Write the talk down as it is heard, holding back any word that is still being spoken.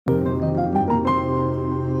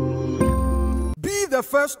the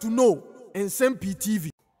first to know. Nsem-Pii TV.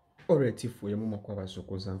 Alright, if we are more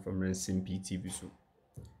from Nsem-Pii TV, so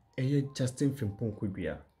Justin Frimpong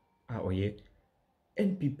Kudria,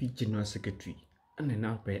 NPP General Secretary, and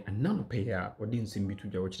an pay and none pay or didn't seem to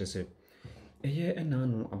the watch the same. A year and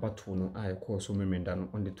now about Tono, I call so memorandum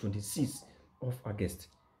on the 26th of August.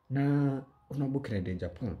 Now, Honorable Kennedy,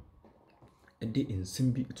 Japan. A day in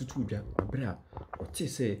Nsem-Pii to Tuja, Abra, or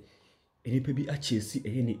say, any baby actually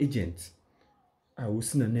any agent. I will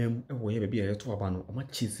send a name away baby a twabano, or my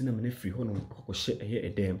cheese in a free honor, or share a year a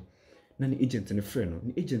dam. None agent and a friend,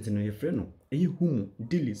 an agent and a friend, a whom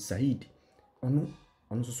Dilly Said, or no,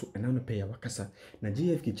 on so an pay a wakasa, na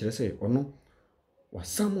JFK Chelsea, or no, was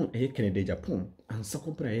someone a Kennedy Japan, and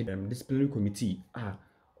Sakopra them disciplinary committee are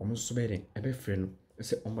almost so bad a bad friend,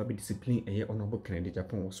 say on my discipline a year honorable Kennedy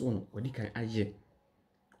Japan was one, what he can I ye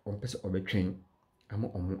on person of a train, I'm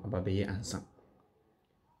on about the answer.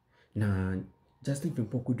 Now, Justin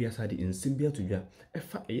Frimpong Kudria side in Nsem-Pii to ya,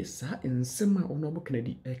 efa sa in Sema honorable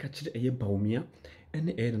Kennedy, a catch a year baumia, and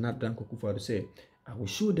the air not done Kukufa to say, I will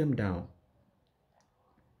show them down.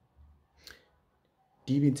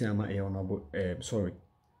 Even time I honorable,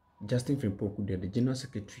 Justin Frimpong Kudria, the General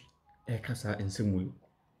Secretary, a casa in Nsem-Pii,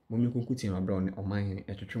 Mumukuti Brown or mine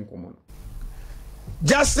at a trunk common.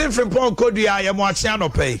 Justin Frimpong Kudria, I am watching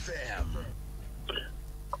pay.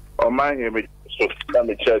 Omanhene, so let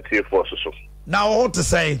me chat here for so. Now, what to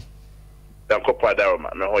say? Don't go by that,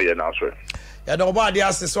 my whole now, sir. And nobody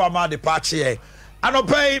else is so mad departure. I don't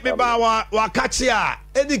pay me by Wakachia,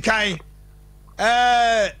 any kind,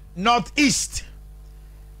 northeast,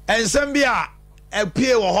 and Zambia, a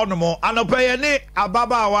peer or honomo, and no pay any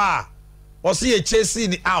Ababawa, or see a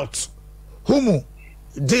chasing out. Humu,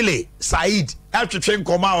 Dili, Said, after train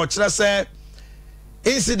come out, say,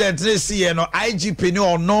 incident, they see, no IGP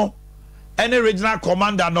no. Any regional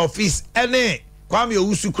commander in office, any Kwame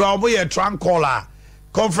Usukra, we a trunk caller,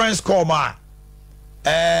 conference call ma,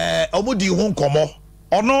 Omudi Hong Komo,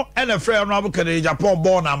 or no, and a friend Honorable Kennedy Japan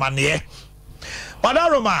born a mania. But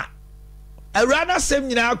Aroma, a rather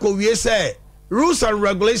seminar could we say, rules and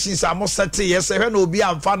regulations are most set, yes, and will be a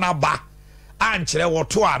fana ba, and Chile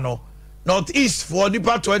Tuano, northeast for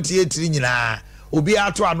Nipa 28 in will be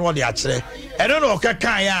out to annual actually. I don't know,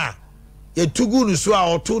 Kakaya. Ye tugu nusua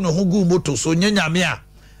otu no hugu moto so nyanya mea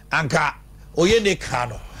anka oye ne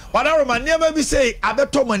kano wadaro manema bi say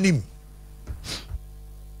abeto manim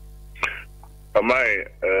amai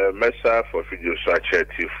messa for video so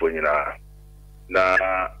acheti fo nyina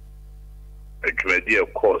na ekmedi e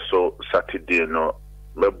course so Saturday no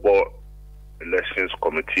mebo elections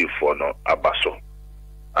committee for no abaso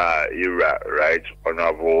ira right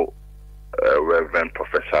honorable Reverend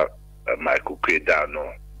Professor Michael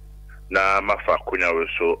Kredano na mafa kunya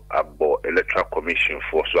so abo electoral commission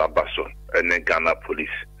for so abaso ene Ghana police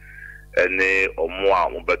ene omo a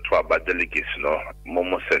mo beto aba delegates no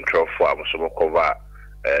momo central for am so cover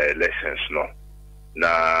elections no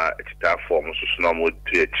na etita for mo so no mo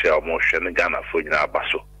tie chia mo hwe ne Ghana for nyina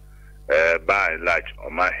abaso by and large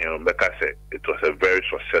Omanhene Mbeka say it was a very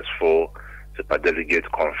successful super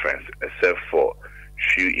delegate conference except for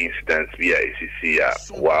few incidents via ACC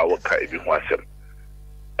wa waka ebi ho asem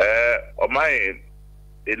Omanhene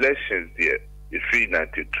elections there, the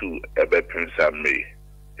 392 ebe Prince May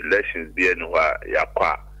elections be anwa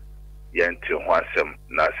yakwa yanti hwasem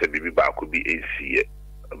na se bibi ba ko bi AC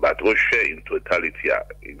but we share in totality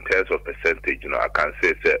in terms of percentage I can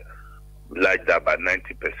say like that by 90%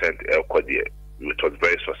 it was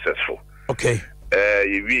very successful. Okay.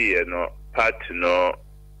 You part no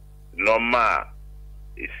normal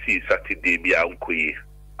see Saturday bi ankoyi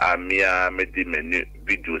amia medi menu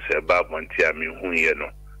videos about montia mi hu ye no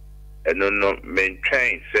eno no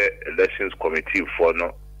maintain say elections committee for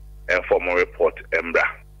no informal report embra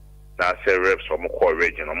na say reps from core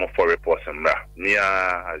region no for reports embra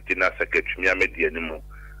mia general secretary mia media ni mu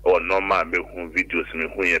or normal me hu videos mi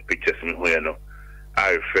hu ye pictures mi hu ye no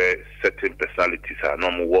I refer certain personalities are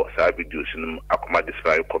normal works are videos in akoma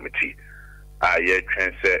disciplinary committee ye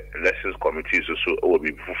train say elections committee so will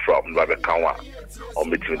be from Babekanwa or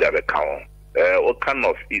meeting the Babekanwa. What kind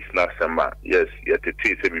of is na sema? Yes, yet it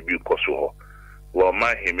is a review koso. Well,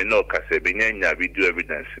 my him no kase binyanya video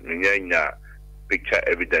evidence, binyanya picture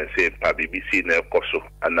evidence say pa BBC na koso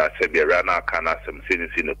and na se be rana kana sem say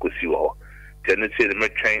no kosi wo. Then say the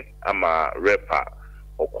train ama repa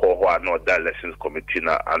or call ho no that elections committee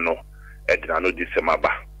na ano edna no December ba.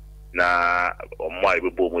 Na omwa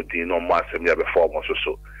ibebo mudi no omwa assembly before mo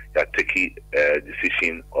so ya take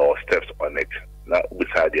decision or steps on it na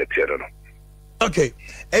beside the tier no. Okay,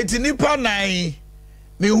 etinipa nai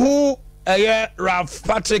mi hu Ralph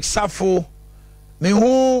Patrick Safo me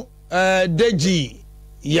who Deji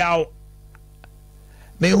Yao,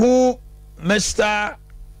 me who Mr.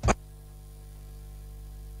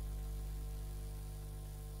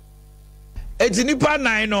 Eti nipa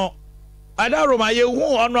nine no. I don't know my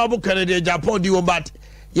who Honorable Kennedy Japan do, but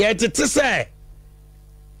yet it is say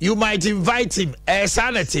you might invite him as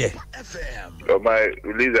sanity. So my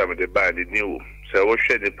release of the band the new. So we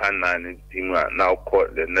share the pan nine now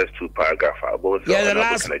quote the next two paragraphs about the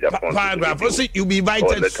last paragraph. Also, you'll be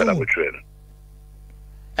invited soon.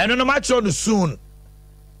 And no match on soon.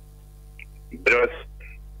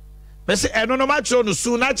 But say and no match on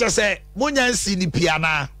soon. I just say Munyan Sini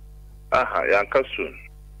Piana. Aha, yanka soon.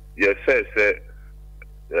 Yes, say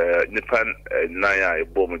Nipan Naya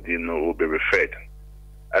Bomodino will be referred.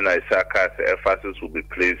 And I say emphasis will be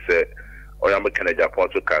placed. Omanhene Kennedy Japan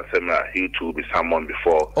to cancel. He too will be summoned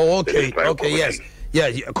before. Oh, okay, okay, yes, yeah,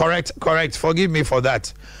 correct. Forgive me for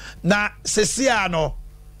that. Now, Ceciano,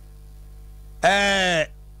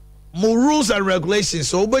 more rules and regulations.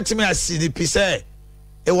 So, but to me, as CDP say,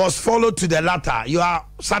 it was followed to the latter. You are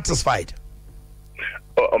satisfied?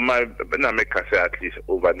 My make say at least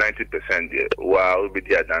over 90% there. While we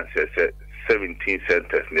the answer 17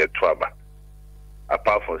 centers near Twaba.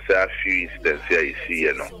 Apart from say a few incidents here you see,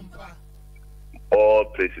 you know. All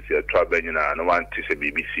places here Twaba, you know, and one to say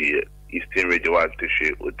BBC Eastern region, one to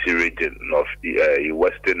say Uti region, North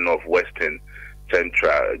Western, Northwestern,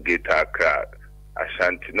 Central, Greater Accra,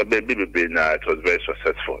 Ashanti. No baby now it was very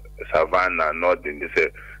successful. Savannah, Northern, they say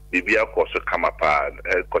Bibia course come up and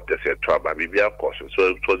got a trouble. Bibia course. So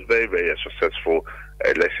it was very, very successful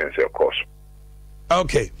elections, of course.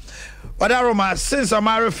 Okay. But Aroma, since I'm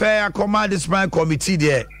a fair command this man committee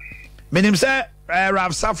there, meaning say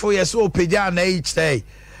Rav Safo yes o peja na each day.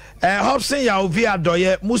 Hobson ya via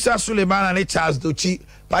doye Musa Suleiman and Charles Dochi.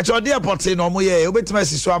 But your dear potty no more ye obetima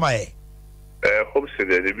si swama e. Hobson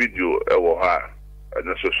the video ha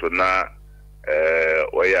and so now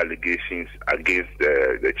allegations against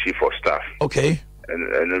the chief of staff. Okay.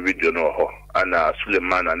 And the video no and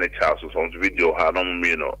Suleiman and Charles on video ha no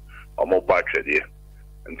me no omo battery there.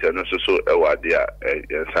 Until no so there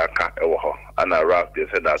saka and I wrap they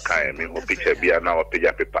said that kind me who picture be now page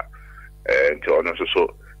paper until no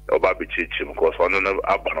so oba be chichim because one no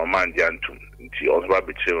abano man jantum until oba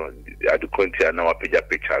be chichim adukonti na page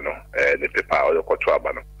picture no the paper or the kwatwa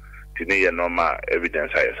abano tini ye normal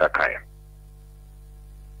evidence I saka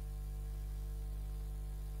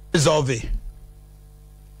Zolvi.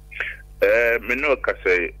 Me no ka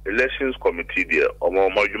say elections committee there omo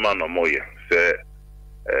modjuma no moye say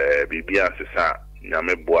Bibia Sisa,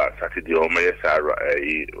 Yameboa, Saturday, or Mayesa,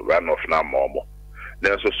 run off now, Momo.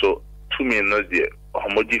 There's also 2 minutes there,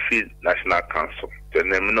 Homojifi National Council. The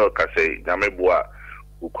name no can say Yameboa,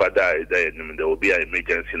 Ukwada, there will be an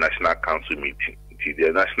emergency National Council meeting.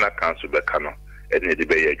 The National Council Becano, and the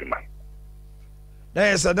debate.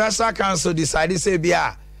 There's a National Council decided, say,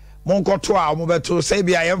 Bia, Moncotua, Mobeto, say,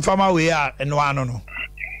 Bia, I am from away, and one no.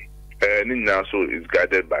 So is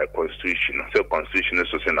guided by constitution. So constitution is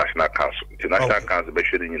also National Council. The National Council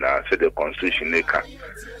basically said the constitution neka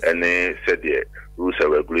and they said the rules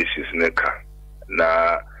and regulations neka.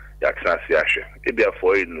 Na yakna siashe. Ebi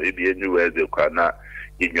afọ inu ebi anywhere they can na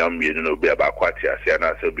yinyam yenu no be about kwati ase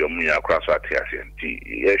na se obi omunya akra so ate ase. Nti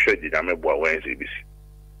ye hwe di na mebo Wednesday bisi.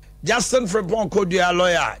 Justin Frimpong Kodia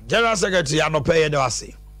lawyer, General Secretary Anope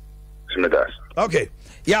Yedwase. Smedas. Okay.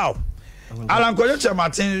 Yao. Alan Koyocha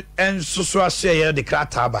Martin and Susua share the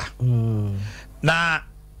Krataba. Now,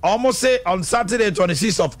 almost say on Saturday,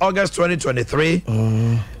 26th of August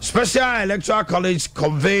 2023, Special Electoral College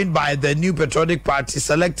convened by the new Patriotic Party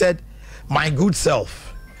selected my good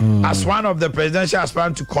self as one of the presidential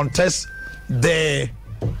aspirants to contest the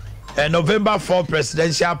November 4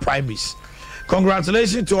 presidential primaries.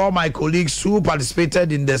 Congratulations to all my colleagues who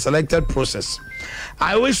participated in the selected process.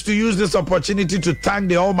 I wish to use this opportunity to thank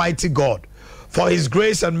the Almighty God for His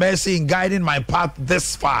grace and mercy in guiding my path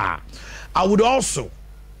this far. I would also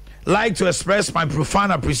like to express my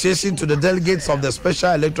profound appreciation to the delegates of the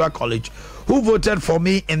Special Electoral College who voted for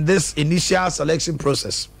me in this initial selection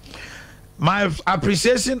process. My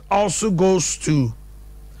appreciation also goes to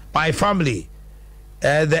my family,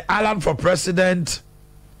 the Alan for President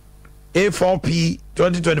A4P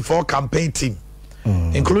 2024 campaign team,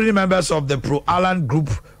 including members of the Pro-Alan group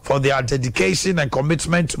for their dedication and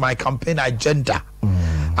commitment to my campaign agenda.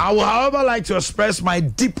 I would, however, like to express my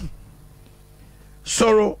deep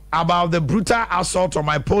sorrow about the brutal assault on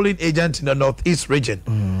my polling agent in the Northeast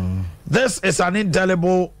region. This is an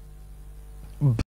indelible